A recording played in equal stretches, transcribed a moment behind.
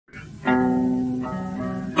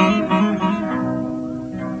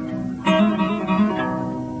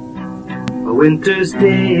winter's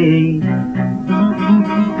day.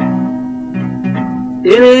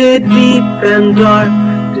 In a deep and dark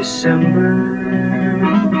December,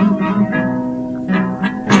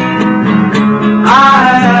 I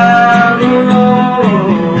am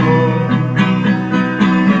alone,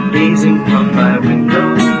 gazing from my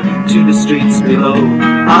window to the streets below,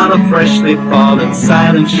 on a freshly fallen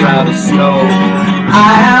silent shroud of snow.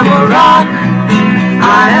 I am a rock,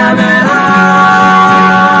 I am an island.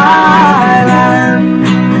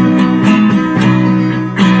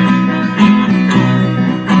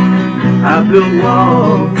 I built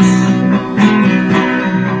walls,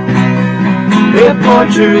 a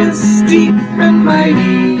fortress deep and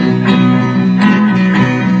mighty,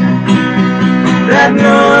 that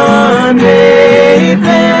none may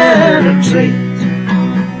penetrate.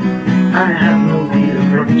 I have no need of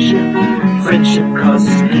friendship. Friendship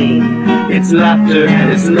causes pain. It's laughter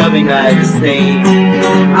and it's loving I disdain.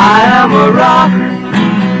 I am a rock,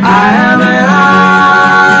 I am an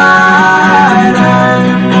island.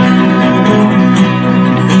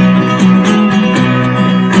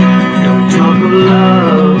 Don't talk of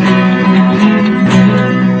love.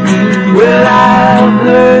 Well, I've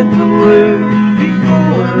heard the word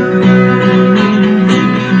before.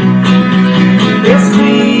 It's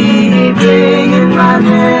sleeping in my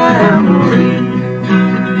memory.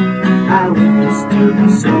 I witnessed through the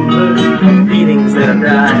summer feelings that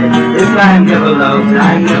died. If I never loved,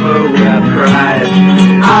 I never would have cried.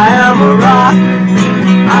 I am a rock,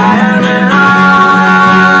 I am an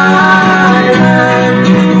island.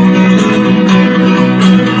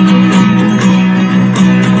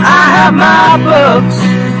 I have my books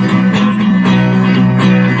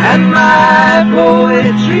and my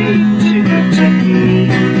poetry to protect me.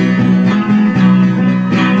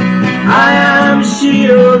 I am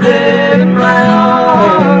shielded in my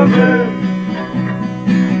armor,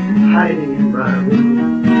 hiding in my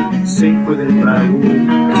room, safe within my womb.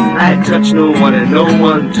 I touch no one and no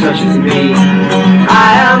one touches me.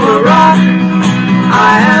 I am a rock,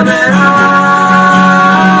 I am an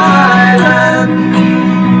island,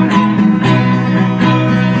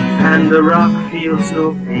 and the rock feels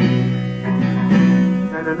no pain,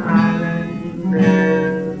 and an island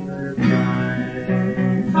there.